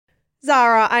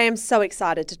Zara, I am so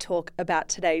excited to talk about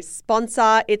today's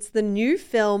sponsor. It's the new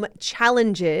film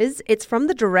Challenges. It's from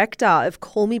the director of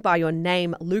Call Me By Your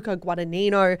Name, Luca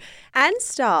Guadagnino, and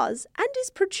stars and is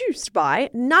produced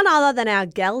by none other than our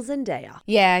gal Zendaya.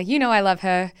 Yeah, you know I love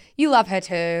her. You love her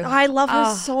too. I love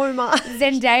her so much.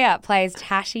 Zendaya plays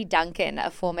Tashi Duncan,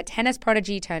 a former tennis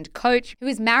prodigy turned coach who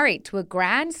is married to a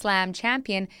Grand Slam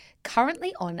champion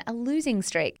currently on a losing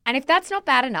streak. And if that's not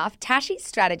bad enough, Tashi's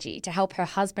strategy to help her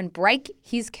husband break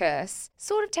his curse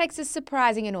sort of takes a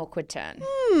surprising and awkward turn.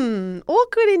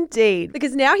 Awkward indeed,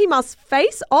 because now he must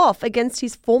face off against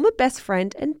his former best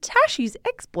friend and Tashi's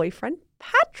ex-boyfriend,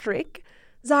 Patrick.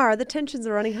 Zara, the tensions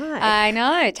are running high. I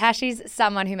know. Tashi's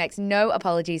someone who makes no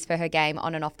apologies for her game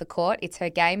on and off the court. It's her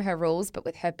game, her rules, but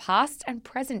with her past and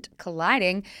present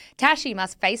colliding, Tashi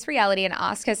must face reality and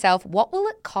ask herself, what will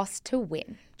it cost to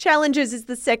win? Challenges is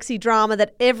the sexy drama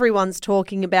that everyone's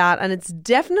talking about, and it's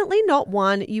definitely not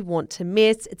one you want to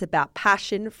miss. It's about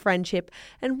passion, friendship,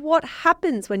 and what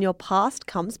happens when your past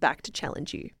comes back to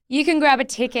challenge you. You can grab a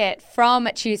ticket from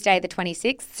Tuesday the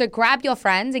 26th, so grab your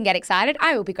friends and get excited.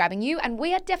 I will be grabbing you, and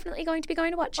we are definitely going to be going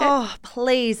to watch it. Oh,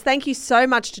 please. Thank you so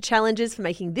much to Challenges for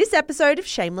making this episode of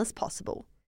Shameless possible.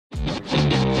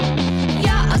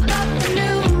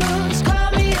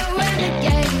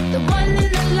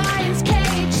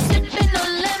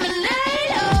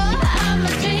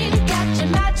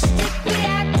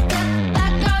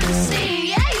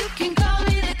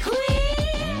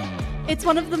 It's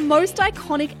one of the most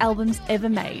iconic albums ever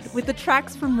made, with the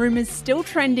tracks from Rumours still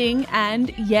trending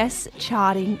and, yes,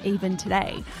 charting even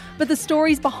today. But the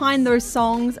stories behind those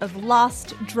songs of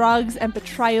lust, drugs and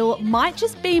betrayal might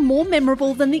just be more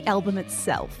memorable than the album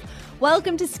itself.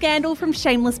 Welcome to Scandal from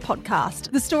Shameless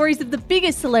Podcast, the stories of the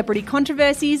biggest celebrity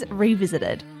controversies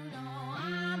revisited.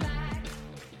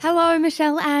 Hello,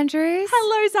 Michelle Andrews.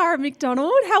 Hello, Zara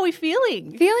McDonald. How are we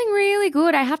feeling? Feeling really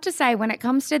good. I have to say, when it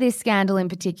comes to this scandal in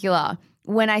particular,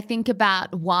 when I think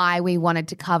about why we wanted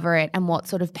to cover it and what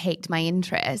sort of piqued my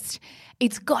interest,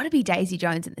 it's got to be Daisy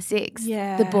Jones and the Six,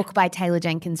 the book by Taylor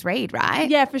Jenkins Reid, right?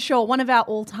 Yeah, for sure. One of our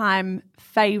all-time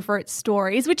favourite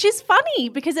stories, which is funny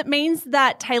because it means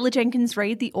that Taylor Jenkins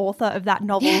Reid, the author of that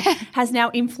novel, has now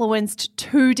influenced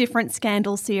 2 different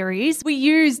scandal series. We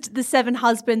used The 7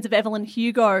 Husbands of Evelyn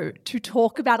Hugo to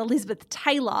talk about Elizabeth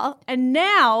Taylor, and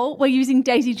now we're using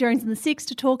Daisy Jones and the Six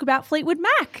to talk about Fleetwood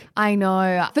Mac. I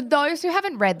know. For those who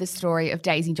haven't read the story of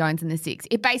Daisy Jones and the Six,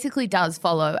 it basically does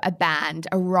follow a band,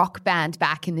 a rock band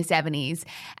back in the 70s,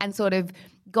 and sort of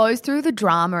goes through the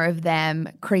drama of them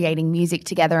creating music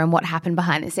together and what happened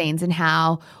behind the scenes, and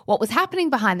how what was happening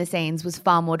behind the scenes was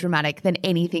far more dramatic than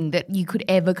anything that you could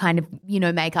ever kind of,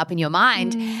 make up in your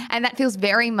mind. And that feels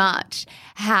very much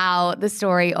how the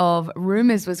story of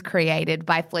Rumours was created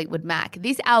by Fleetwood Mac.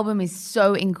 This album is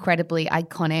so incredibly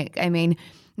iconic. I mean,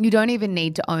 you don't even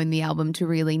need to own the album to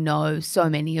really know so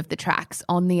many of the tracks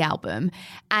on the album.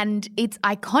 And it's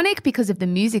iconic because of the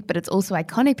music, but it's also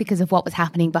iconic because of what was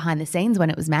happening behind the scenes when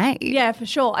it was made. Yeah, for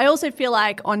sure. I also feel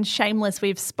like on Shameless,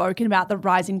 we've spoken about the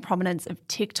rising prominence of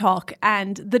TikTok,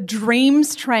 and the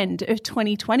Dreams trend of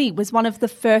 2020 was one of the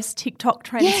first TikTok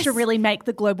trends to really make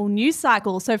the global news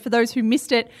cycle. So for those who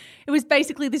missed it, it was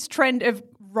basically this trend of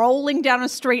rolling down a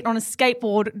street on a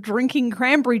skateboard, drinking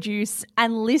cranberry juice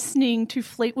and listening to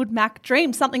Fleetwood Mac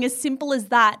Dreams. Something as simple as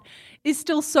that is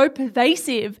still so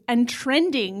pervasive and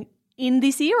trending in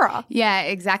this era. Yeah,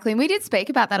 exactly. And we did speak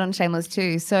about that on Shameless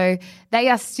too. So they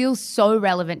are still so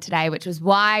relevant today, which was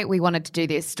why we wanted to do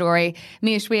this story.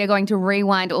 Mish, we are going to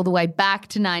rewind all the way back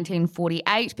to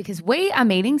 1948 because we are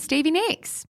meeting Stevie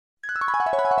Nicks.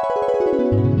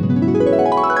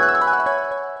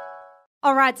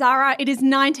 All right, Zara, it is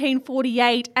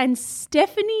 1948 and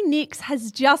Stephanie Nicks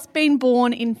has just been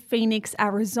born in Phoenix,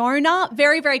 Arizona.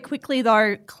 Very, very quickly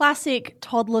though, classic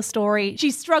toddler story. She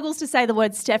struggles to say the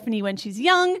word Stephanie when she's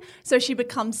young, so she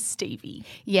becomes Stevie.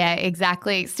 Yeah,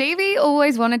 exactly. Stevie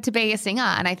always wanted to be a singer,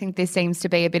 and I think this seems to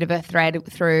be a bit of a thread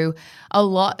through a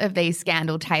lot of these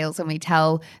scandal tales when we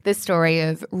tell the story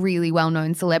of really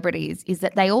well-known celebrities, is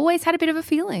that they always had a bit of a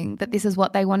feeling that this is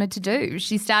what they wanted to do.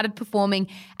 She started performing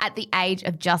at the age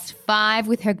of just 5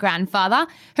 with her grandfather.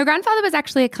 Her grandfather was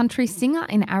actually a country singer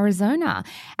in Arizona,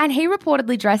 and he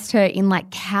reportedly dressed her in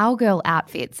like cowgirl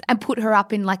outfits and put her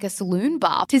up in like a saloon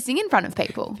bar to sing in front of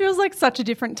people. Feels like such a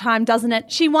different time, doesn't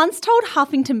it? She once told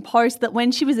Huffington Post that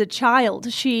when she was a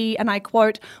child, she, and I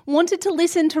quote, wanted to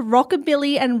listen to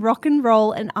rockabilly and rock and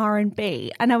roll and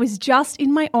R&B, and I was just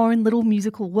in my own little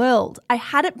musical world. I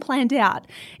had it planned out.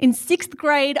 In 6th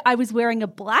grade, I was wearing a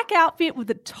black outfit with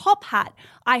a top hat.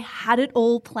 I had it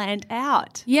all planned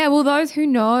out. Yeah, well, those who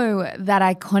know that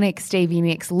iconic Stevie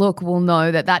Nicks look will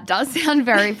know that that does sound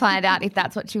very planned out if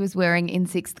that's what she was wearing in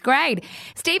 6th grade.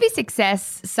 Stevie's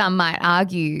success, some might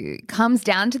argue, comes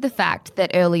down to the fact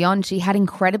that early on she had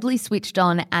incredibly switched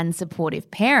on and supportive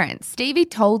parents. Stevie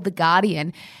told The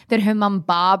Guardian that her mum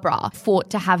Barbara fought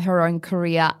to have her own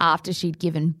career after she'd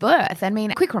given birth. I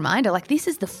mean, a quick reminder, like this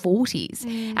is the 40s,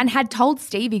 and had told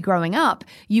Stevie growing up,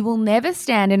 you will never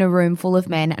stand in a room full of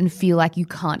men and feel like you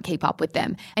can't keep up with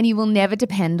them, and you will never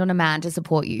depend on a man to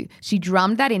support you. She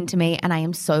drummed that into me, and I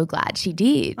am so glad she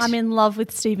did. I'm in love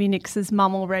with Stevie Nicks'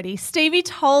 mum already. Stevie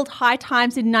told High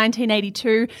Times in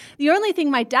 1982, the only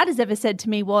thing my dad has ever said to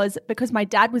me was, because my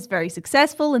dad was very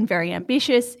successful and very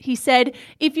ambitious, he said,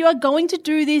 if you are going to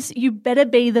do this, you better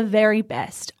be the very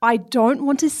best. I don't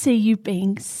want to see you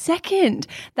being second.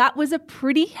 That was a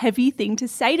pretty heavy thing to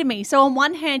say to me. So on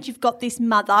one hand, you've got this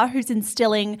mother who's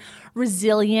instilling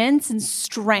resilience and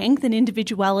strength and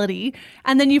individuality.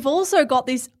 And then you've also got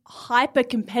this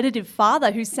hyper-competitive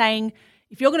father who's saying,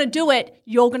 if you're going to do it,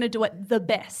 you're going to do it the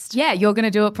best. Yeah, you're going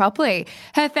to do it properly.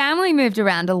 Her family moved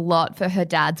around a lot for her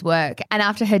dad's work. And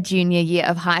after her junior year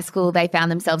of high school, they found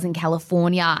themselves in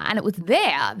California. And it was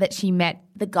there that she met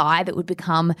the guy that would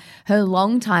become her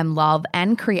longtime love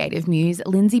and creative muse,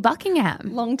 Lindsey Buckingham.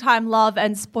 Longtime love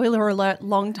and, spoiler alert,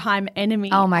 longtime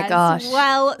enemy. Oh my gosh.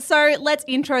 Well, so let's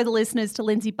intro the listeners to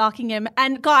Lindsey Buckingham.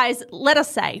 And guys, let us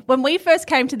say, when we first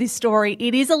came to this story,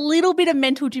 it is a little bit of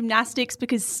mental gymnastics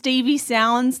because Stevie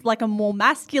sounds like a more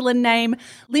masculine name.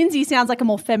 Lindsey sounds like a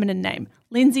more feminine name.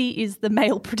 Lindsey is the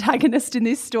male protagonist in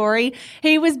this story.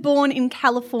 He was born in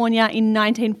California in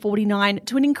 1949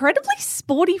 to an incredibly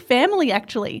sporty family,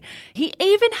 actually. He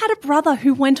even had a brother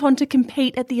who went on to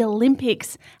compete at the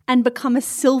Olympics and become a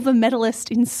silver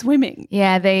medalist in swimming.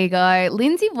 Yeah, there you go.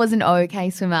 Lindsey was an okay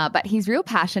swimmer, but his real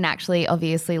passion actually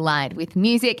obviously lied with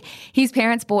music. His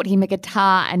parents bought him a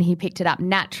guitar and he picked it up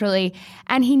naturally,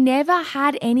 and he never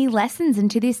had any lessons,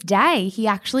 and to this day he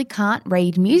actually can't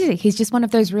read music. He's just one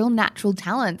of those real natural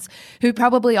talents who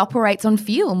probably operates on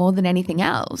feel more than anything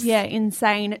else. Yeah,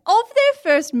 insane. Of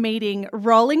their first meeting,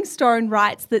 Rolling Stone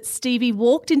writes that Stevie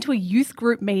walked into a youth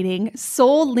group meeting,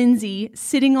 saw Lindsey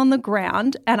sitting on the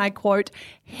ground, and I quote,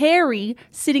 hairy,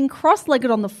 sitting cross-legged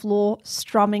on the floor,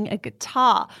 strumming a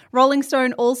guitar. Rolling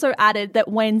Stone also added that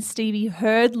when Stevie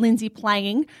heard Lindsey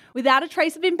playing, without a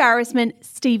trace of embarrassment,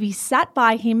 Stevie sat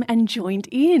by him and joined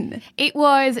in. It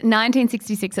was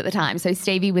 1966 at the time, so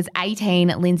Stevie was 18,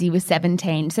 Lindsey was 17.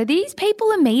 So these two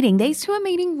are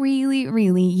meeting really,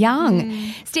 really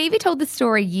young. Stevie told the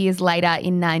story years later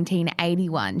in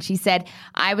 1981. She said,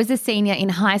 I was a senior in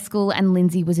high school and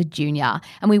Lindsey was a junior,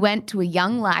 and we went to a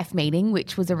Young Life meeting,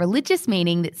 which was a religious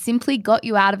meeting that simply got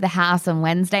you out of the house on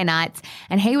Wednesday nights,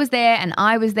 and he was there and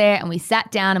I was there, and we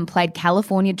sat down and played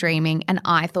California Dreaming, and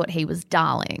I thought he was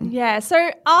darling. Yeah, so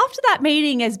after that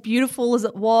meeting, as beautiful as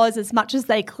it was, as much as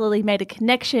they clearly made a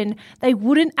connection, they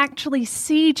wouldn't actually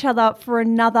see each other for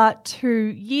another 2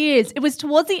 years. It was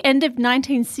towards the end of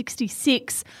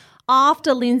 1966,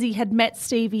 after Lindsey had met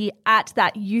Stevie at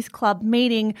that youth club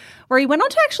meeting, where he went on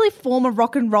to actually form a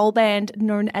rock and roll band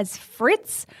known as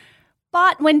Fritz.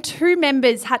 But when two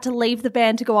members had to leave the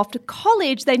band to go off to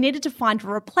college, they needed to find a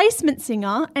replacement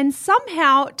singer, and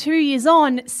somehow 2 years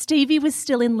on, Stevie was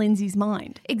still in Lindsey's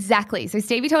mind. Exactly. So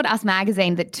Stevie told Us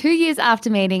Magazine that 2 years after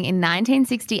meeting in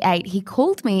 1968, he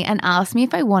called me and asked me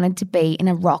if I wanted to be in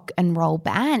a rock and roll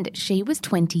band. She was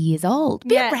 20 years old.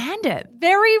 Bit random.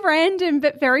 Very random,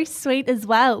 but very sweet as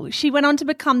well. She went on to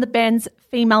become the band's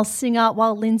female singer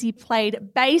while Lindsey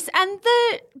played bass, and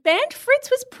the band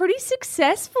Fritz was pretty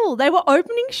successful. They were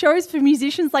opening shows for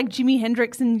musicians like Jimi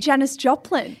Hendrix and Janis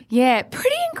Joplin. Yeah,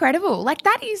 pretty incredible. Like,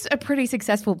 that is a pretty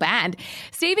successful band.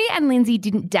 Stevie and Lindsey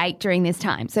didn't date during this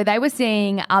time, so they were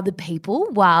seeing other people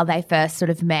while they first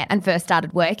sort of met and first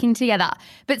started working together.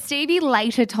 But Stevie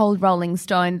later told Rolling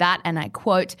Stone that, and I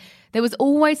quote, there was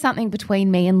always something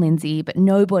between me and Lindsey, but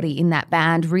nobody in that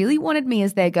band really wanted me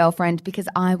as their girlfriend because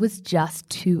I was just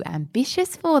too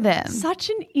ambitious for them. Such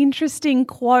an interesting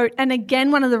quote. And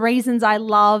again, one of the reasons I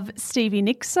love Stevie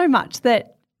Nicks so much,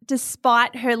 that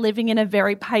despite her living in a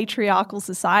very patriarchal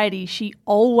society, she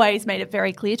always made it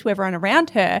very clear to everyone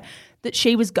around her that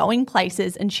she was going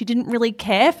places and she didn't really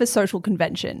care for social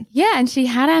convention. Yeah, and she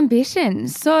had ambition.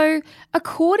 So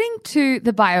according to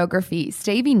the biography,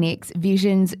 Stevie Nicks,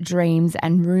 Visions, Dreams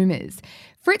and Rumours,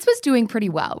 Fritz was doing pretty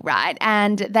well, right?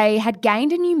 And they had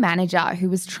gained a new manager who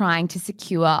was trying to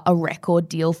secure a record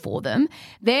deal for them.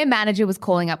 Their manager was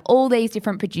calling up all these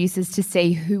different producers to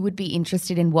see who would be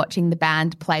interested in watching the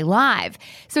band play live.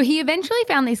 So he eventually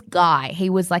found this guy. He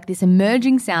was like this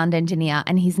emerging sound engineer,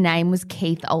 and his name was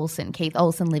Keith Olsen. Keith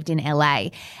Olsen lived in LA,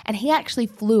 and he actually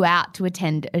flew out to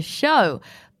attend a show.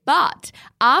 But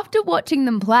after watching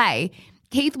them play,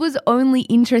 Keith was only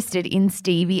interested in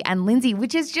Stevie and Lindsay,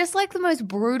 which is just like the most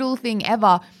brutal thing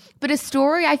ever. But a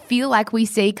story I feel like we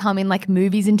see come in like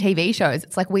movies and TV shows.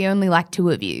 It's like, we only like two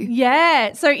of you.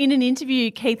 Yeah. So in an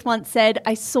interview, Keith once said,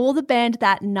 I saw the band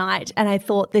that night and I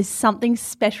thought there's something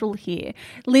special here.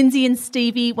 Lindsay and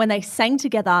Stevie, when they sang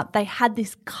together, they had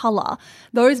this colour.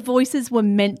 Those voices were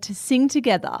meant to sing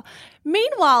together.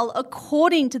 Meanwhile,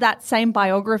 according to that same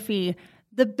biography,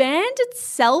 the band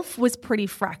itself was pretty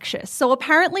fractious. So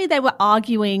apparently they were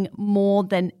arguing more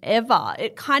than ever.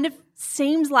 It kind of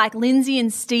seems like Lindsay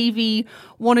and Stevie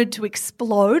wanted to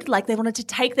explode, like they wanted to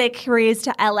take their careers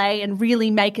to LA and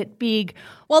really make it big,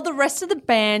 while the rest of the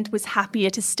band was happier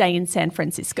to stay in San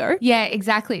Francisco. Yeah,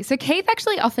 exactly. So Keith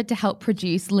actually offered to help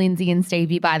produce Lindsay and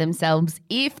Stevie by themselves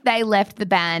if they left the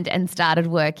band and started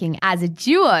working as a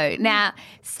duo. Now,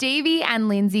 Stevie and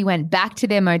Lindsay went back to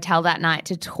their motel that night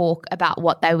to talk about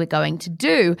what they were going to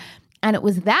do. And it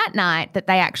was that night that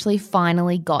they actually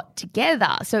finally got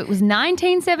together. So it was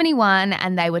 1971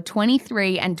 and they were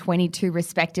 23 and 22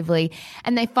 respectively.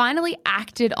 And they finally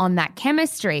acted on that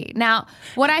chemistry. Now,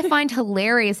 what I find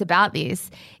hilarious about this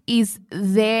is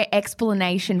their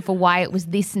explanation for why it was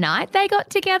this night they got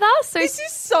together. So this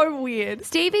is so weird.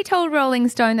 Stevie told Rolling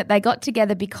Stone that they got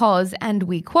together because, and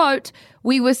we quote,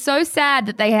 "We were so sad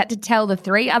that they had to tell the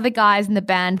three other guys in the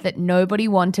band that nobody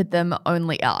wanted them,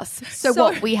 only us." So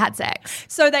what, we had sex.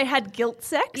 So they had guilt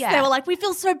sex? Yeah. They were like, we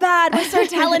feel so bad, we're so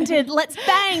talented, let's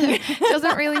bang.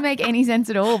 Doesn't really make any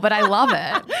sense at all, but I love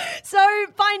it. So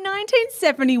by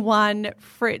 1971,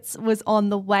 Fritz was on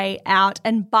the way out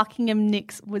and Buckingham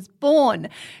Nicks was born.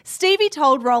 Stevie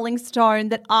told Rolling Stone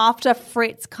that after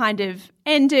Fritz kind of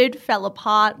ended, fell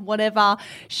apart, whatever,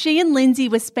 she and Lindsay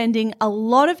were spending a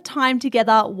lot of time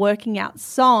together working out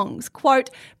songs.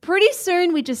 Quote, pretty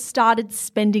soon we just started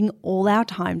spending all our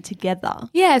time together.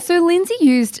 Yeah, so Lindsay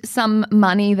used some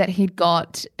money that he'd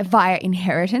got via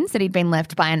inheritance that he'd been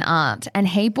left by an aunt, and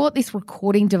he bought this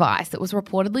recording device that was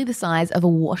reportedly the size of a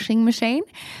washing machine.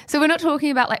 So we're not talking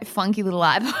about like funky little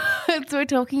iPods, we're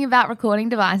talking about recording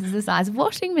devices the size of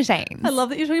washing machines. I love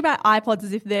that you're talking about iPods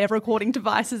as if they're recording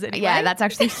devices anyway. Yeah, that's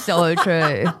actually so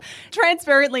true.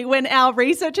 Transparently, when our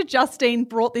researcher Justine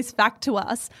brought this fact to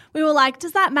us, we were like,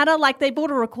 does that matter? Like, they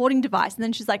bought a recording device. And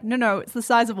then she's like, no, it's the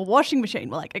size of a washing machine.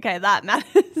 We're like, okay, that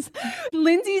matters.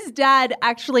 Lindsay's dad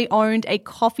actually owned a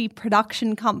coffee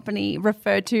production company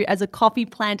referred to as a coffee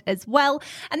plant as well.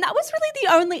 And that was really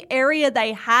the only area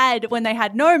they had when they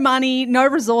had no money, no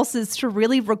resources to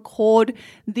really record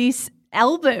this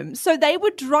album. So they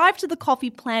would drive to the coffee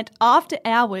plant after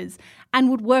hours and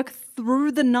would work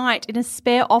through the night in a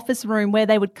spare office room where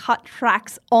they would cut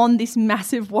tracks on this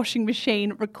massive washing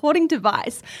machine recording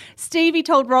device. Stevie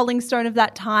told Rolling Stone of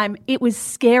that time, it was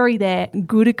scary there,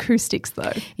 good acoustics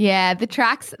though. Yeah, the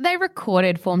tracks they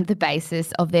recorded formed the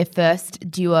basis of their first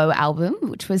duo album,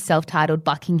 which was self-titled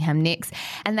Buckingham Nicks,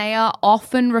 and they are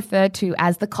often referred to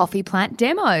as the Coffee Plant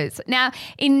demos. Now,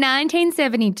 in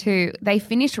 1972, they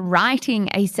finished writing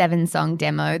a 7-song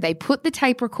demo. They put the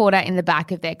tape recorder in the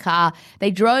back of their car.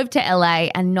 They drove to LA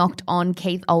and knocked on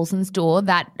Keith Olsen's door,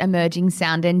 that emerging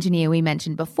sound engineer we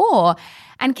mentioned before.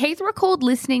 And Keith recalled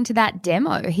listening to that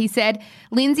demo. He said,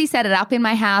 Lindsay set it up in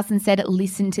my house and said,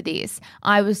 listen to this.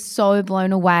 I was so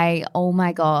blown away. Oh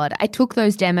my God. I took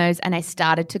those demos and I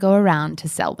started to go around to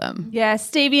sell them. Yeah,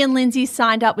 Stevie and Lindsay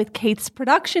signed up with Keith's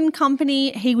production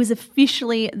company. He was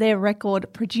officially their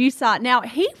record producer. Now,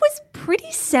 he was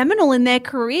pretty seminal in their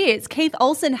careers. Keith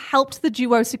Olsen helped the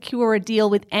duo secure a deal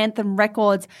with Anthem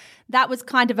Records. That was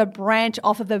kind of a branch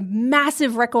off of a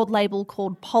massive record label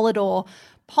called Polydor.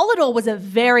 Polydor was a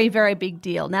very, very big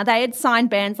deal. Now, they had signed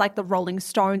bands like the Rolling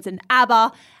Stones and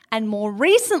ABBA, and more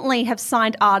recently have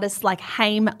signed artists like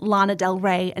Haim, Lana Del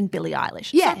Rey, and Billie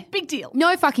Eilish. Yeah. So, big deal.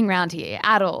 No fucking round here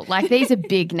at all. Like, these are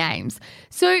big names.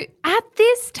 So at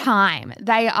this time,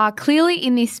 they are clearly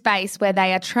in this space where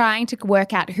they are trying to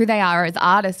work out who they are as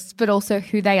artists, but also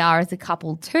who they are as a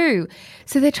couple too.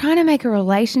 So they're trying to make a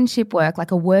relationship work,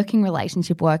 like a working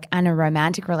relationship work and a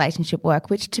romantic relationship work,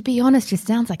 which, to be honest, just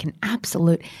sounds like an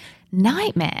absolute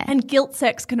nightmare. And guilt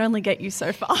sex can only get you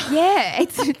so far. Yeah,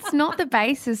 it's not the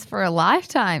basis for a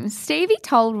lifetime. Stevie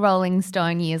told Rolling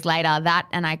Stone years later that,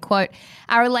 and I quote,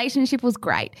 "Our relationship was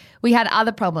great. We had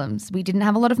other problems. We didn't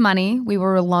have a lot of money. We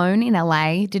were alone in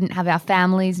LA, didn't have our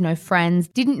families, no friends,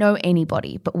 didn't know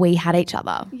anybody, but we had each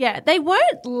other." Yeah, they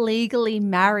weren't legally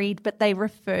married, but they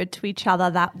referred to each other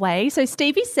that way. So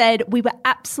Stevie said, "We were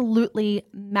absolutely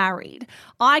married.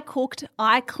 I cooked,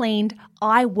 I cleaned,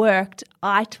 I worked,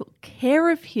 I took care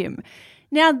of him."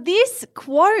 Now, this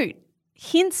quote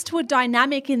hints to a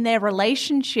dynamic in their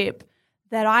relationship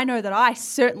that I know that I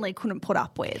certainly couldn't put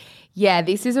up with. Yeah,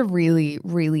 this is a really,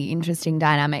 really interesting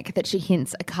dynamic that she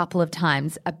hints a couple of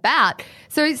times about.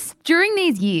 So during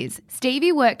these years,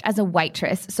 Stevie worked as a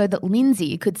waitress so that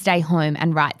Lindsay could stay home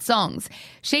and write songs.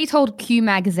 She told Q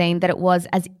magazine that it was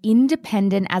as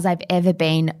independent as I've ever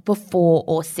been before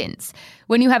or since.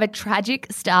 When you have a tragic,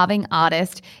 starving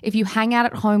artist, if you hang out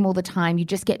at home all the time, you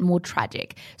just get more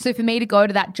tragic. So for me to go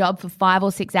to that job for 5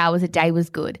 or 6 hours a day was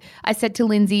good. I said to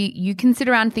Lindsay, "You can sit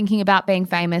around thinking about being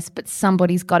famous, but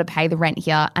somebody's got to pay the rent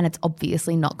here, and it's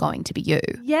obviously not going to be you."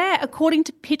 Yeah, according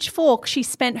to Pitchfork, she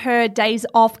spent her days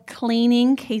off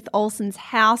cleaning Keith Olsen's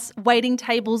house, waiting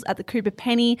tables at the Cooper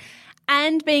Penny,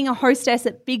 and being a hostess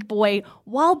at Big Boy,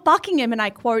 while Buckingham, and I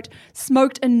quote,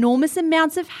 "smoked enormous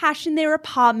amounts of hash in their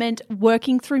apartment,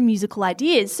 working through musical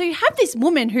ideas." So you have this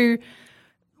woman who,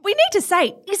 we need to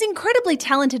say, is incredibly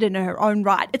talented in her own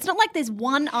right. It's not like there's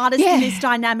one artist in this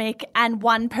dynamic and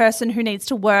one person who needs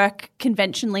to work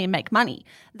conventionally and make money.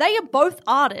 They are both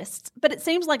artists, but it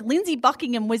seems like Lindsay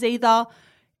Buckingham was either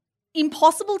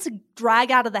impossible to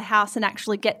drag out of the house and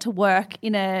actually get to work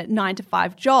in a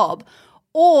 9-to-5 job,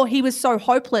 or he was so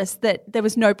hopeless that there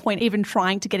was no point even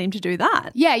trying to get him to do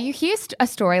that. Yeah, you hear a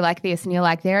story like this and you're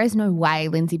like, there is no way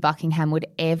Lindsay Buckingham would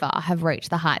ever have reached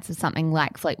the heights of something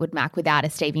like Fleetwood Mac without a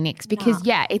Stevie Nicks, because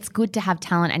yeah, it's good to have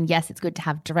talent, and yes, it's good to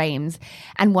have dreams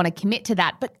and want to commit to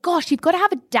that. But gosh, you've got to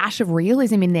have a dash of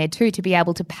realism in there too to be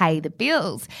able to pay the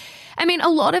bills. I mean, a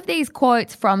lot of these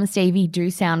quotes from Stevie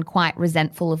do sound quite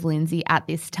resentful of Lindsay at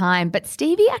this time, but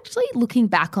Stevie actually, looking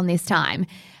back on this time,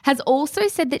 has also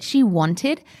said that she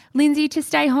wanted Lindsay to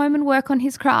stay home and work on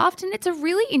his craft. And it's a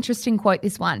really interesting quote,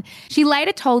 this one. She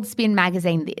later told Spin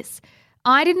magazine this: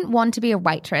 "I didn't want to be a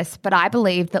waitress, but I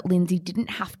believed that Lindsay didn't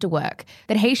have to work,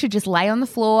 that he should just lay on the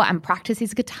floor and practice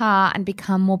his guitar and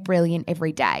become more brilliant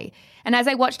every day. And as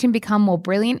I watched him become more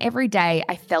brilliant every day,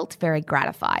 I felt very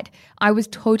gratified. I was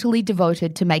totally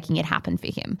devoted to making it happen for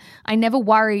him. I never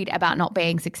worried about not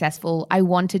being successful. I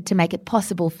wanted to make it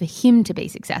possible for him to be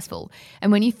successful.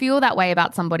 And when you feel that way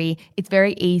about somebody, it's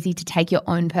very easy to take your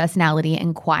own personality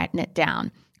and quieten it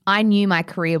down. I knew my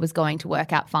career was going to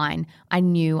work out fine. I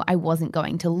knew I wasn't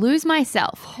going to lose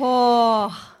myself."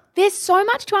 Oh, there's so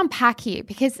much to unpack here,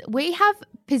 because we have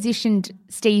positioned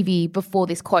Stevie before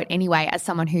this quote anyway as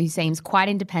someone who seems quite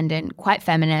independent, quite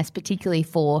feminist, particularly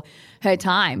for her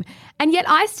time. And yet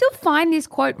I still find this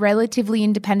quote relatively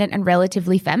independent and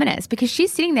relatively feminist, because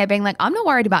she's sitting there being like, I'm not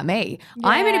worried about me. Yeah.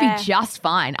 I'm going to be just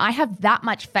fine. I have that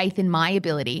much faith in my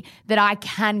ability that I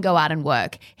can go out and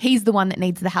work. He's the one that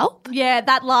needs the help. Yeah,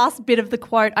 that last bit of the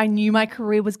quote, "I knew my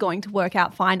career was going to work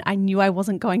out fine. I knew I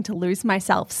wasn't going to lose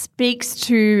myself," speaks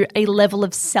to a level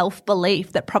of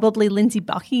self-belief that probably Lindsay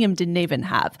Buckingham didn't even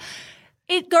have.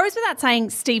 It goes without saying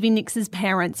Stevie Nicks'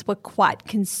 parents were quite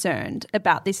concerned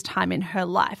about this time in her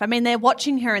life. I mean, they're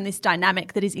watching her in this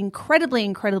dynamic that is incredibly,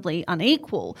 incredibly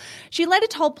unequal. She later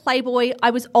told Playboy, "I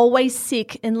was always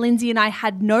sick and Lindsay and I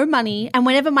had no money, and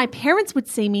whenever my parents would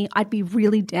see me, I'd be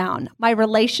really down. My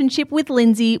relationship with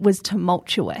Lindsay was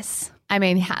tumultuous." I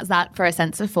mean, how's that for a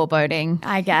sense of foreboding?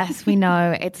 I guess we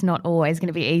know it's not always going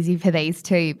to be easy for these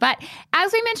two. But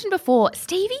as we mentioned before,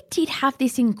 Stevie did have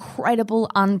this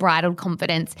incredible unbridled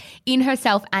confidence in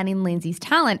herself and in Lindsay's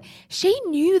talent. She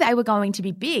knew they were going to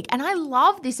be big, and I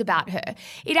love this about her.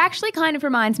 It actually kind of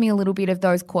reminds me a little bit of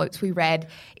those quotes we read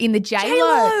in the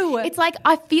J-Lo. It's like,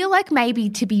 I feel like maybe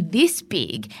to be this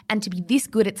big and to be this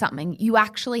good at something, you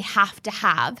actually have to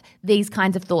have these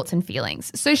kinds of thoughts and feelings.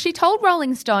 So she told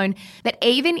Rolling Stone that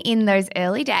even in those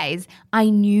early days,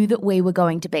 I knew that we were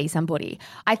going to be somebody.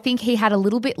 I think he had a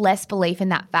little bit less belief in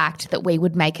that fact that we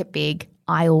would make it big.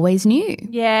 I always knew.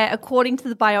 Yeah, according to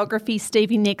the biography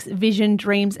Stevie Nicks, Vision,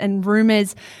 Dreams and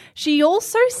Rumours, she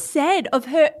also said of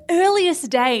her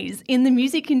earliest days in the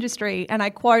music industry, and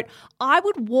I quote, "I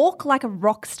would walk like a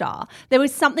rock star. There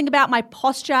was something about my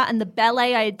posture and the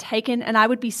ballet I had taken, and I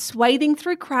would be swathing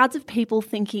through crowds of people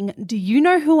thinking, do you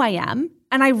know who I am?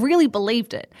 And I really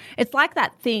believed it. It's like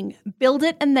that thing, build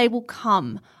it and they will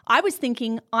come. I was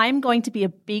thinking, I'm going to be a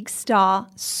big star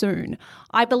soon.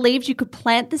 I believed you could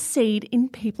plant the seed in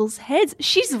people's heads.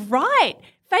 She's right.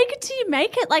 Fake it till you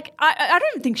make it. Like, I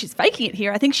don't even think she's faking it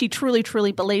here. I think she truly,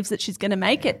 truly believes that she's going to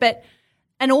make it. But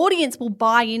an audience will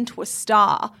buy into a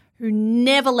star who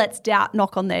never lets doubt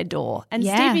knock on their door. And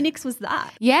Stevie Nicks was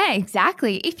that. Yeah,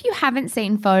 exactly. If you haven't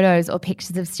seen photos or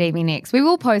pictures of Stevie Nicks, we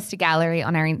will post a gallery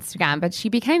on our Instagram, but she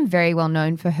became very well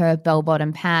known for her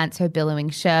bell-bottom pants, her billowing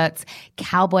shirts,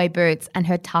 cowboy boots, and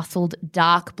her tousled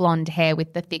dark blonde hair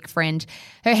with the thick fringe.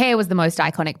 Her hair was the most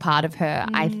iconic part of her,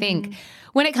 I think.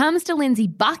 When it comes to Lindsey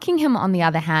Buckingham, on the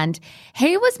other hand,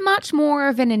 he was much more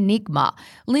of an enigma.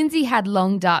 Lindsey had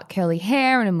long, dark, curly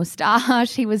hair and a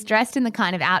moustache. He was dressed in the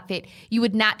kind of outfit you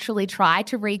would naturally try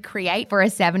to recreate for a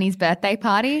 70s birthday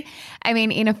party. I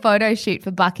mean, in a photo shoot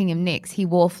for Buckingham Nicks, he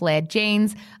wore flared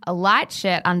jeans, a light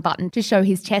shirt unbuttoned to show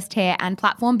his chest hair, and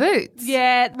platform boots.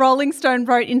 Yeah, Rolling Stone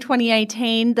wrote in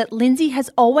 2018 that Lindsey has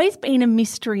always been a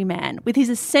mystery man. With his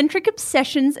eccentric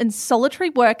obsessions and solitary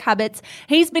work habits,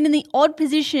 he's been in the odd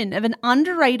position of an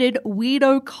underrated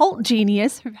weirdo cult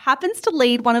genius who happens to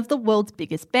lead one of the world's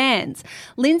biggest bands.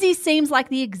 Lindsey seems like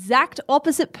the exact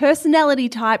opposite personality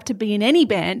type to be in any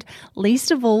band, least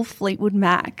of all Fleetwood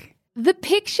Mac. The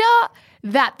picture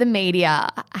that the media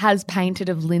has painted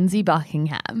of Lindsey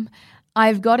Buckingham,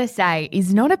 I've got to say,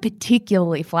 is not a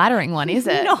particularly flattering one, is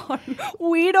it? No,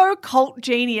 weirdo cult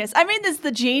genius. I mean, there's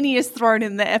the genius thrown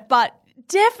in there, but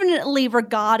definitely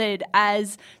regarded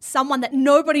as someone that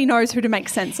nobody knows who to make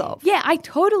sense of. Yeah, I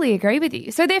totally agree with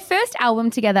you. So their first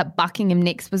album together, Buckingham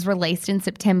Nicks, was released in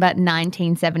September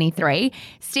 1973.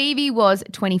 Stevie was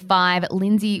 25.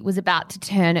 Lindsey was about to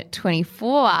turn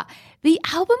 24. The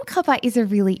album cover is a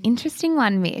really interesting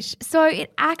one, Mish. So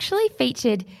it actually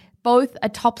featured both a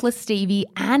topless Stevie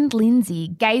and Lindsey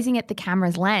gazing at the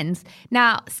camera's lens.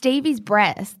 Now, Stevie's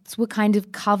breasts were kind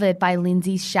of covered by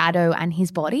Lindsey's shadow and his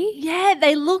body. Yeah,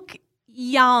 they look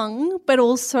young but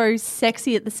also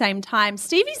sexy at the same time.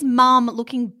 Stevie's mum,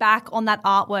 looking back on that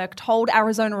artwork, told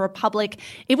Arizona Republic,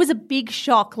 "It was a big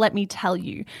shock, let me tell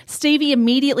you. Stevie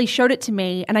immediately showed it to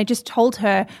me and I just told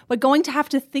her, we're going to have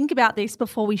to think about this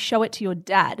before we show it to your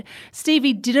dad."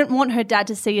 Stevie didn't want her dad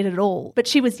to see it at all, but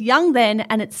she was young then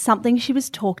and it's something she was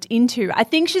talked into. I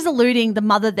think she's alluding, the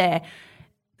mother there,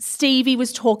 Stevie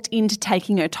was talked into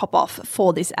taking her top off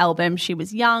for this album. She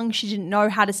was young, she didn't know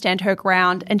how to stand her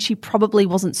ground, and she probably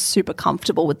wasn't super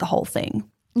comfortable with the whole thing.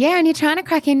 Yeah, and you're trying to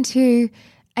crack into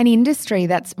an industry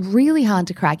that's really hard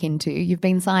to crack into. You've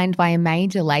been signed by a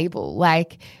major label.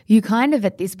 Like, you kind of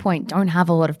at this point don't have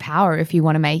a lot of power if you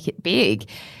want to make it big.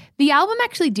 The album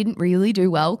actually didn't really do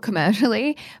well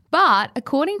commercially, but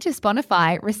according to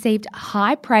Spotify, received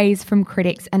high praise from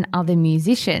critics and other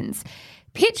musicians.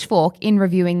 Pitchfork, in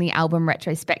reviewing the album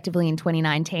retrospectively in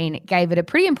 2019, gave it a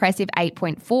pretty impressive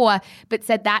 8.4, but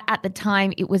said that at the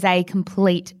time it was a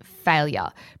complete failure.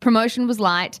 Promotion was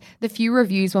light, the few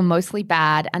reviews were mostly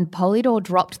bad, and Polydor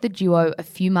dropped the duo a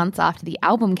few months after the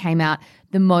album came out.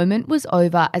 The moment was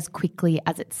over as quickly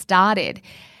as it started.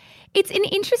 It's an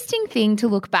interesting thing to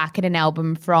look back at an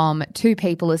album from two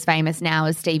people as famous now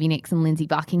as Stevie Nicks and Lindsey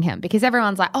Buckingham, because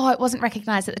everyone's like, oh, it wasn't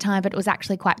recognised at the time, but it was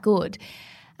actually quite good.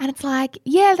 And it's like,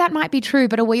 yeah, that might be true,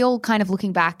 but are we all kind of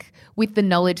looking back with the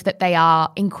knowledge that they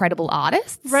are incredible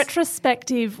artists?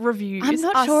 Retrospective reviews I'm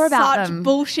not sure about such them.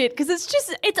 bullshit, because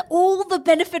it's all the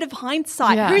benefit of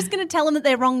hindsight. Yeah. Who's going to tell them that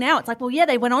they're wrong now? It's like, well, yeah,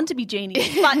 they went on to be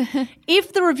genius. But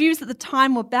if the reviews at the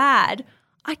time were bad,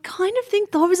 I kind of think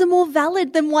those are more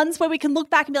valid than ones where we can look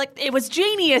back and be like, it was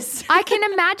genius. I can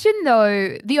imagine,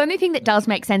 though, the only thing that does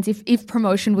make sense if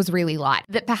promotion was really light,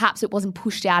 that perhaps it wasn't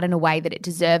pushed out in a way that it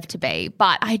deserved to be.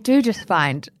 But I do just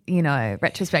find,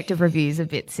 retrospective reviews a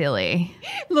bit silly.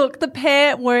 Look, the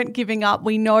pair weren't giving up.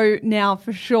 We know now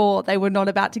for sure they were not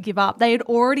about to give up. They had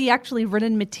already actually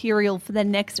written material for their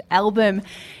next album,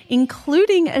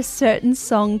 including a certain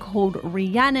song called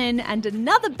Rhiannon and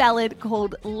another ballad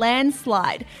called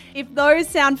Landslide. If those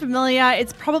sound familiar,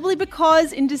 it's probably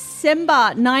because in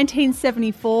December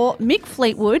 1974, Mick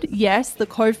Fleetwood, yes, the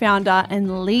co-founder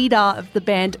and leader of the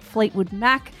band Fleetwood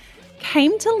Mac,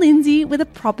 came to Lindsey with a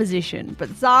proposition. But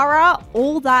Zara,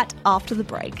 all that after the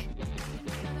break.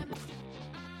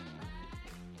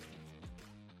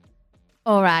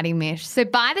 Alrighty, Mish. So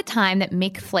by the time that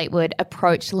Mick Fleetwood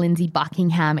approached Lindsey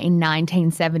Buckingham in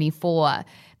 1974,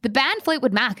 The band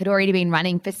Fleetwood Mac had already been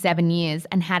running for 7 years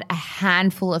and had a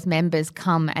handful of members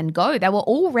come and go. They were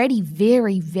already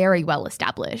very, very well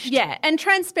established. Yeah, and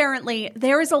transparently,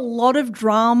 there is a lot of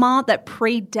drama that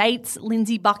predates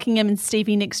Lindsey Buckingham and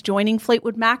Stevie Nicks joining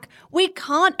Fleetwood Mac. We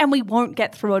can't and we won't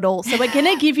get through it all, so we're going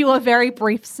to give you a very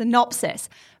brief synopsis.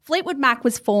 Fleetwood Mac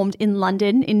was formed in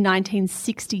London in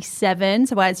 1967.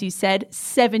 So as you said,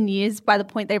 7 years by the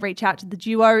point they reach out to the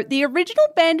duo. The original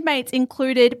bandmates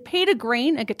included Peter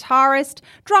Green, a guitarist,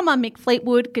 drummer Mick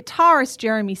Fleetwood, guitarist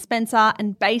Jeremy Spencer,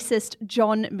 and bassist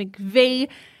John McVie.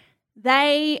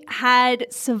 They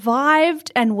had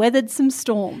survived and weathered some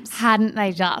storms. Hadn't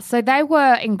they just? So they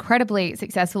were incredibly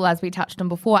successful, as we touched on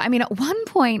before. I mean, at one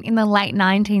point in the late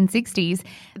 1960s,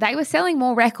 they were selling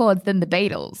more records than the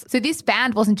Beatles. So this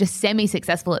band wasn't just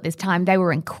semi-successful at this time, they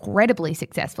were incredibly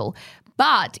successful.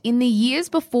 But in the years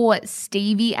before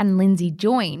Stevie and Lindsey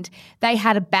joined, they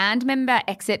had a band member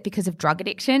exit because of drug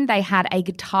addiction. They had a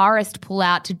guitarist pull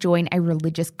out to join a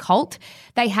religious cult.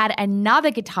 They had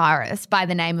another guitarist by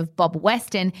the name of Bob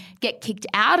Weston get kicked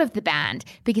out of the band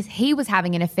because he was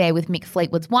having an affair with Mick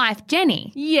Fleetwood's wife,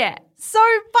 Jenny. Yeah. So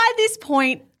by this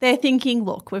point, they're thinking,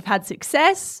 look, we've had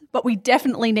success, but we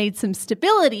definitely need some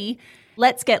stability.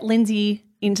 Let's get Lindsey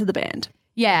into the band.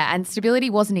 Yeah, and stability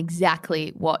wasn't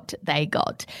exactly what they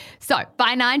got. So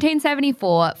by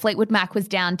 1974, Fleetwood Mac was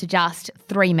down to just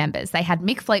 3 members. They had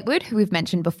Mick Fleetwood, who we've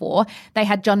mentioned before. They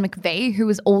had John McVie, who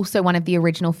was also one of the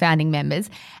original founding members.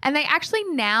 And they actually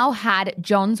now had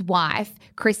John's wife,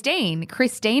 Christine.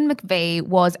 Christine McVie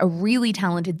was a really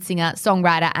talented singer,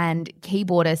 songwriter, and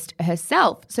keyboardist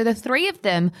herself. So the 3 of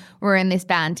them were in this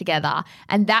band together.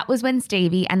 And that was when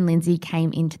Stevie and Lindsey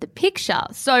came into the picture.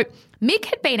 So Mick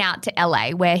had been out to LA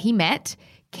where he met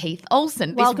Keith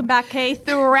Olsen. Welcome back, Keith.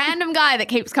 The random guy that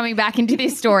keeps coming back into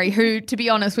this story who, to be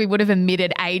honest, we would have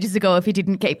omitted ages ago if he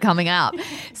didn't keep coming up.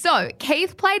 So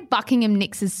Keith played Buckingham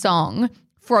Nicks' song,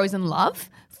 Frozen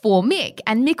Love, for Mick.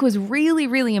 And Mick was really,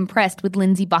 really impressed with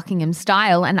Lindsey Buckingham's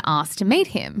style and asked to meet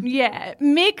him. Yeah,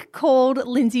 Mick called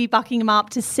Lindsey Buckingham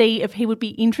up to see if he would be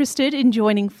interested in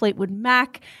joining Fleetwood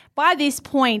Mac. By this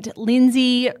point,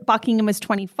 Lindsey Buckingham was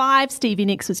 25, Stevie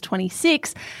Nicks was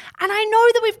 26. And I know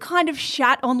that we've kind of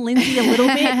shat on Lindsey a little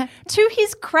bit. To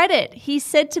his credit, he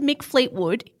said to Mick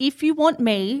Fleetwood, if you want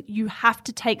me, you have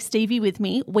to take Stevie with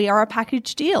me. We are a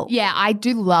package deal. Yeah, I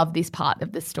do love this part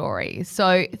of the story.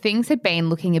 So things had been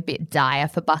looking a bit dire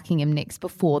for Buckingham Nicks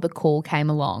before the call came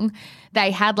along. They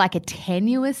had like a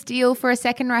tenuous deal for a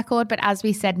second record, but as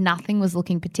we said, nothing was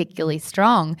looking particularly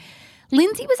strong.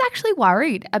 Lindsey was actually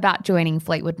worried about joining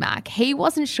Fleetwood Mac. He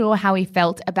wasn't sure how he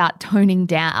felt about toning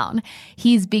down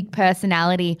his big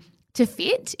personality to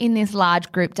fit in this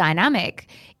large group dynamic.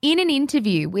 In an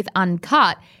interview with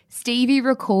Uncut, Stevie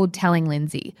recalled telling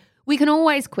Lindsey, "We can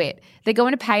always quit. They're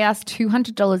going to pay us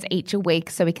 $200 each a week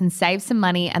so we can save some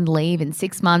money and leave in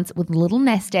 6 months with a little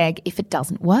nest egg if it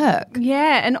doesn't work."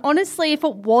 Yeah, and honestly, if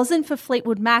it wasn't for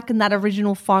Fleetwood Mac and that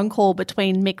original phone call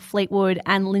between Mick Fleetwood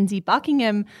and Lindsey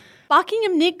Buckingham,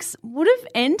 Buckingham Nicks would have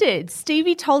ended.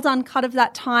 Stevie told Uncut of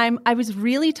that time, "I was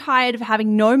really tired of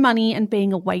having no money and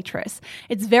being a waitress.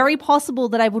 It's very possible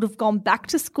that I would have gone back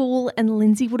to school and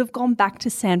Lindsey would have gone back to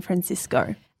San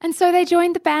Francisco." And so they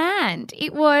joined the band.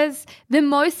 It was the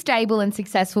most stable and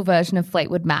successful version of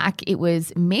Fleetwood Mac. It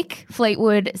was Mick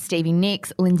Fleetwood, Stevie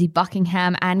Nicks, Lindsey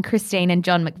Buckingham, and Christine and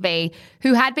John McVie,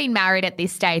 who had been married at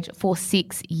this stage for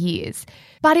 6 years.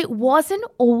 But it wasn't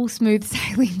all smooth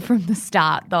sailing from the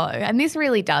start, though. And this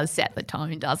really does set the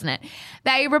tone, doesn't it?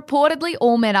 They reportedly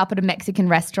all met up at a Mexican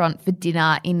restaurant for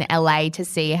dinner in LA to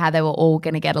see how they were all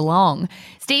going to get along.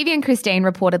 Stevie and Christine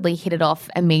reportedly hit it off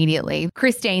immediately.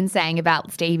 Christine saying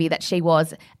about Stevie that she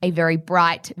was a very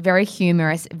bright, very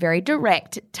humorous, very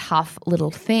direct, tough little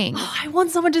thing. Oh, I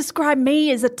want someone to describe me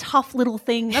as a tough little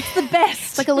thing. That's the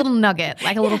best. Like a little nugget,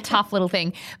 like a little tough little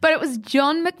thing. But it was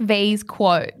John McVie's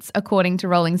quotes, according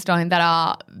to Rolling Stone, that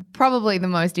are probably the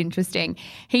most interesting.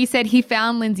 He said he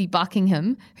found Lindsey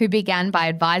Buckingham, who began by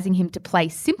advising him to play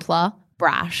simpler,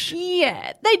 brash.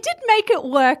 Yeah, they did make it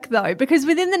work though, because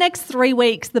within the next 3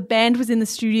 weeks, the band was in the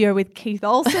studio with Keith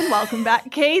Olsen. Welcome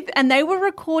back, Keith. And they were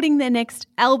recording their next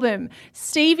album.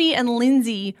 Stevie and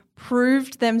Lindsey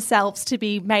proved themselves to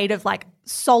be made of like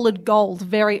solid gold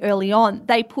very early on.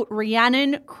 They put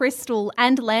Rhiannon, Crystal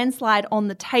and Landslide on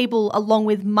the table along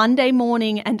with Monday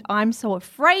Morning and I'm So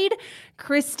Afraid.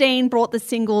 Christine brought the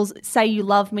singles Say You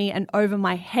Love Me and Over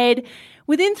My Head.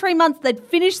 Within 3 months, they'd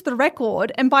finished the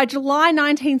record, and by July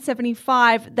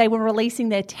 1975, they were releasing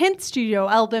their 10th studio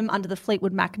album under the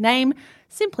Fleetwood Mac name,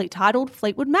 simply titled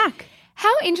Fleetwood Mac.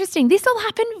 How interesting. This all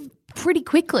happened pretty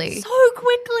quickly. So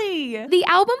quickly. The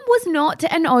album was not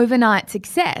an overnight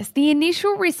success. The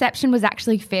initial reception was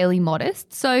actually fairly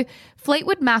modest. So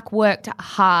Fleetwood Mac worked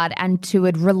hard and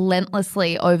toured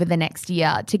relentlessly over the next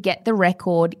year to get the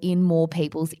record in more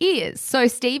people's ears. So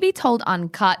Stevie told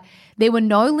Uncut there were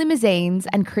no limousines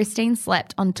and Christine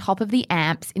slept on top of the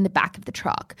amps in the back of the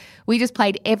truck. We just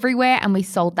played everywhere and we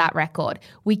sold that record.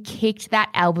 We kicked that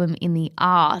album in the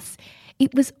arse.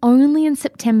 It was only in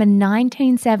September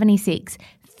 1976,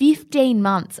 15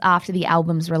 months after the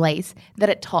album's release, that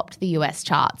it topped the US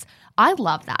charts. I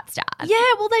love that stat. Yeah,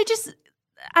 well, they just,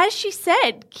 as she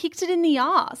said, kicked it in the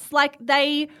arse. Like,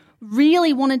 they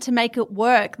really wanted to make it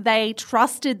work. They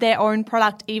trusted their own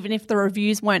product even if the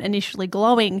reviews weren't initially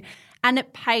glowing, and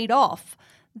it paid off.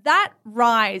 That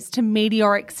rise to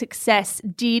meteoric success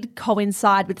did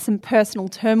coincide with some personal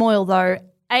turmoil, though.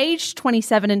 Aged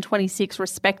 27 and 26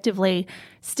 respectively,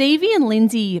 Stevie and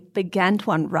Lindsay began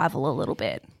to unravel a little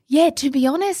bit. Yeah, to be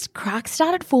honest, cracks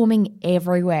started forming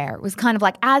everywhere. It was kind of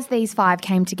like as these five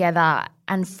came together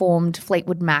and formed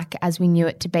Fleetwood Mac as we knew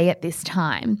it to be at this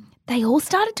time, they all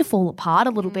started to fall apart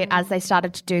a little bit as they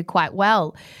started to do quite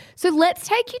well. So let's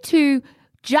take you to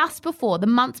just before, the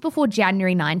months before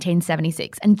January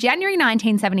 1976. And January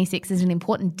 1976 is an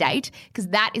important date because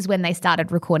that is when they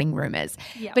started recording Rumours.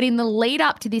 Yep. But in the lead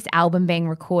up to this album being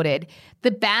recorded, the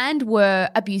band were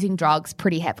abusing drugs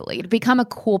pretty heavily. It had become a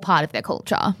core part of their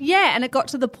culture. Yeah, and it got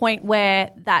to the point where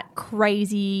that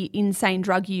crazy, insane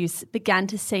drug use began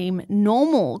to seem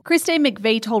normal. Christine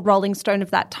McVie told Rolling Stone of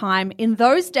that time, in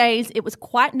those days, it was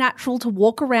quite natural to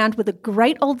walk around with a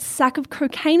great old sack of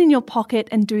cocaine in your pocket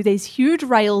and do these huge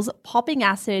rails, popping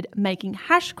acid, making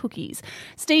hash cookies.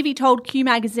 Stevie told Q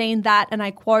Magazine that, and I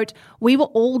quote, "We were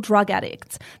all drug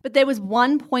addicts, but there was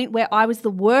one point where I was the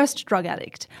worst drug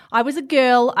addict. I was a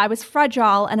girl, I was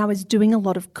fragile, and I was doing a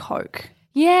lot of coke."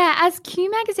 Yeah, as Q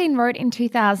Magazine wrote in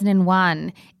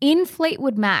 2001, in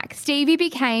Fleetwood Mac, Stevie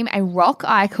became a rock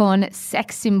icon,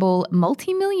 sex symbol,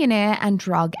 multimillionaire and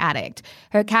drug addict.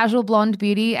 Her casual blonde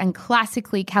beauty and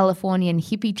classically Californian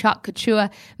hippie Chuck couture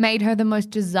made her the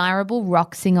most desirable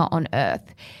rock singer on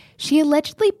earth. She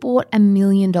allegedly bought $1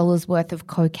 million worth of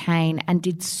cocaine and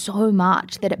did so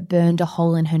much that it burned a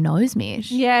hole in her nose, Mish.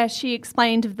 Yeah, she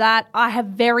explained that I have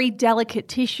very delicate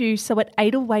tissue, so it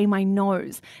ate away my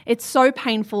nose. It's so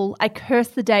painful. I curse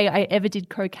the day I ever did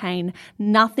cocaine.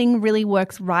 Nothing really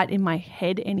works right in my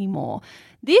head anymore.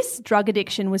 This drug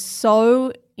addiction was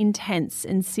so intense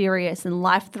and serious and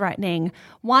life-threatening.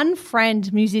 One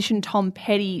friend, musician Tom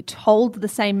Petty, told the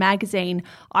same magazine,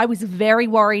 "I was very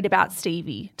worried about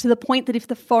Stevie, to the point that if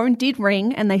the phone did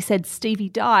ring and they said Stevie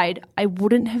died, I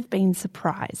wouldn't have been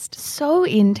surprised." So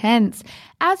intense.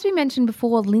 As we mentioned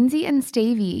before, Lindsay and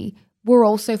Stevie were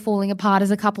also falling apart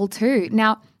as a couple too.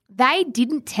 Now, they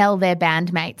didn't tell their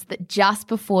bandmates that just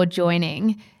before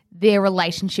joining, their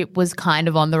relationship was kind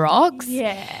of on the rocks.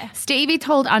 Yeah. Stevie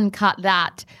told Uncut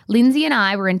that Lindsay and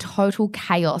I were in total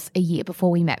chaos a year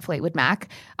before we met Fleetwood Mac.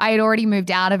 I had already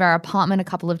moved out of our apartment a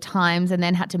couple of times and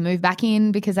then had to move back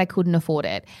in because I couldn't afford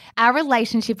it. Our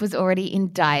relationship was already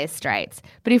in dire straits.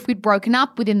 But if we'd broken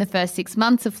up within the first 6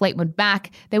 months of Fleetwood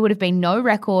Mac, there would have been no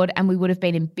record and we would have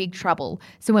been in big trouble.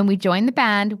 So when we joined the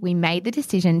band, we made the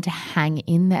decision to hang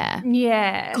in there.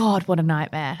 Yeah. God, what a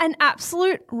nightmare. An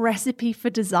absolute recipe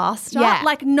for disaster. Yeah.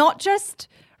 Like, not just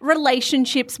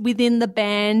relationships within the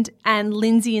band and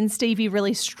Lindsay and Stevie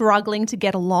really struggling to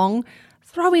get along.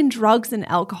 Throw in drugs and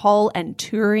alcohol and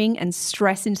touring and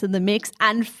stress into the mix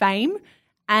and fame,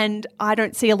 and I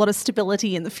don't see a lot of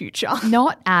stability in the future.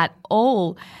 Not at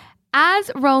all.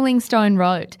 As Rolling Stone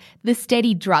wrote, the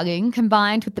steady drugging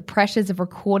combined with the pressures of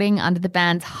recording under the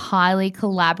band's highly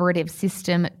collaborative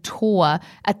system tore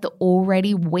at the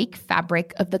already weak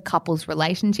fabric of the couple's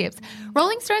relationships.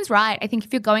 Rolling Stone's right. I think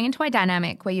if you're going into a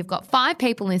dynamic where you've got 5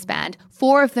 people in this band,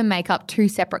 4 of them make up 2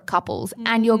 separate couples,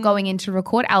 and you're going in to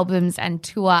record albums and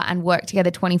tour and work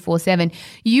together 24/7,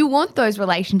 you want those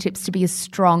relationships to be as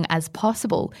strong as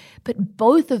possible. But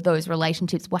both of those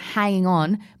relationships were hanging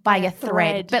on by a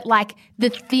thread, but like the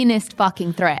thinnest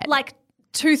fucking thread. Like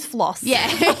tooth floss. Yeah,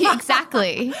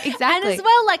 exactly. And as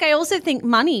well, like, I also think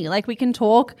money. Like, we can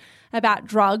talk about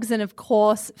drugs and, of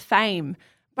course, fame.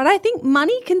 But I think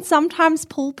money can sometimes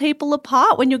pull people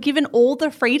apart when you're given all the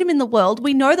freedom in the world.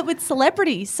 We know that with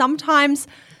celebrities, sometimes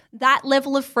that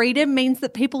level of freedom means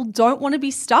that people don't want to be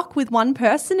stuck with one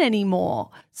person anymore.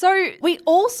 So we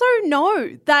also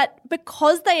know that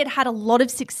because they had had a lot of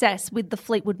success with the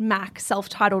Fleetwood Mac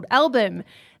self-titled album,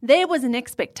 there was an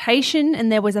expectation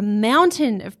and there was a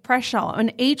mountain of pressure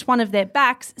on each one of their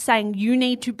backs saying, you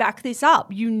need to back this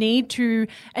up. You need to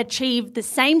achieve the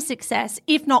same success,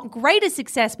 if not greater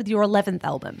success, with your 11th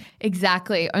album.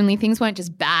 Exactly. Only things weren't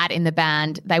just bad in the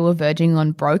band, they were verging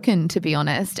on broken, to be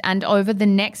honest. And over the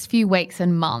next few weeks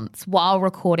and months, while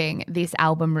recording this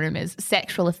album, Rumours,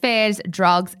 sexual affairs,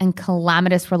 drugs, and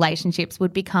calamitous relationships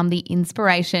would become the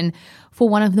inspiration for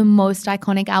one of the most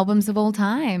iconic albums of all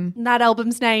time. That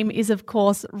album's name is, of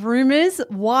course, Rumours.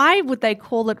 Why would they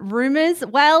call it Rumours?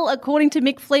 Well, according to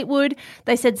Mick Fleetwood,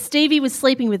 they said Stevie was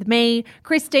sleeping with me,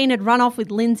 Christine had run off with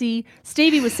Lindsay,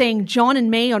 Stevie was seeing John and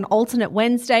me on alternate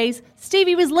Wednesdays,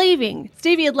 Stevie was leaving.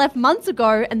 Stevie had left months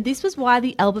ago, and this was why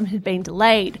the album had been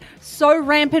delayed. So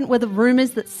rampant were the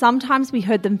rumours that sometimes we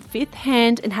heard them fifth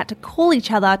hand and had to call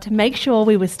each other to make sure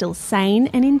we were still sane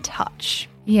and in touch.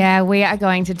 Yeah, we are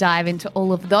going to dive into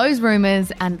all of those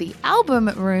rumours and the album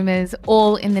rumours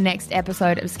all in the next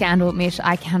episode of Scandal. Mish,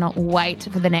 I cannot wait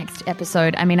for the next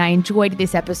episode. I mean, I enjoyed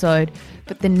this episode,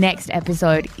 but the next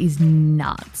episode is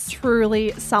nuts.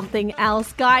 Truly something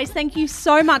else. Guys, thank you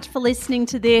so much for listening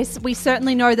to this. We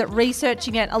certainly know that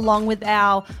researching it along with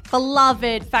our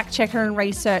beloved fact checker and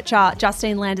researcher,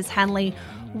 Justine Landers-Hanley,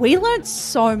 we learned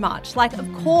so much. Like, of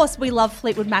course, we love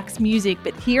Fleetwood Mac's music,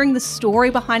 but hearing the story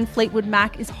behind Fleetwood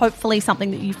Mac is hopefully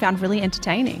something that you found really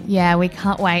entertaining. Yeah, we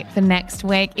can't wait for next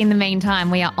week. In the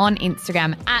meantime, we are on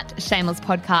Instagram at Shameless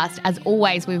Podcast. As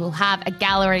always, we will have a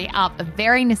gallery up of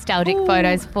very nostalgic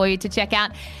photos for you to check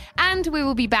out. And we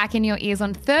will be back in your ears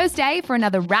on Thursday for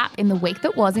another wrap in the week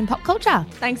that was in pop culture.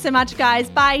 Thanks so much, guys.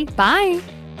 Bye. Bye.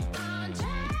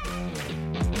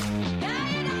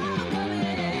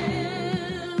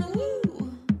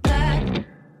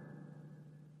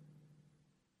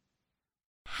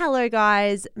 Hello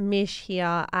guys, Mish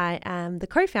here. I am the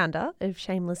co-founder of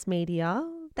Shameless Media.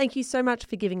 Thank you so much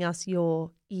for giving us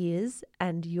your ears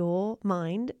and your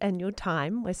mind and your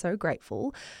time. We're so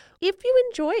grateful. If you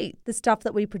enjoy the stuff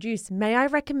that we produce, may I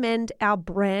recommend our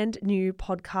brand new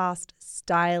podcast,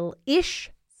 Style-ish.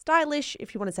 Stylish,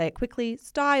 if you want to say it quickly,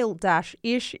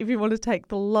 Style-ish, if you want to take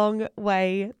the long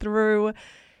way through.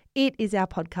 It is our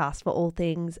podcast for all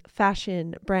things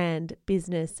fashion, brand,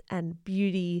 business, and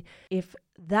beauty. If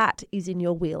that is in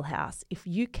your wheelhouse, if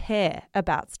you care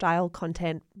about style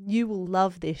content, you will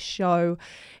love this show.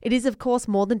 It is, of course,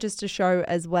 more than just a show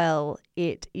as well.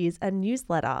 It is a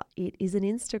newsletter. It is an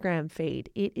Instagram feed.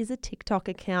 It is a TikTok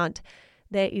account.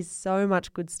 There is so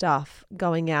much good stuff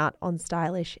going out on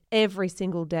Stylish every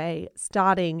single day,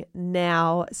 starting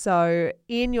now. So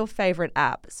in your favorite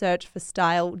app, search for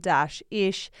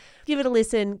Style-ish. Give it a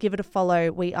listen, give it a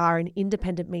follow. We are an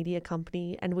independent media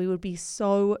company and we would be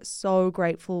so, so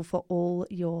grateful for all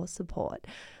your support.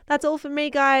 That's all from me,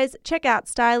 guys. Check out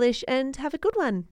Stylish and have a good one.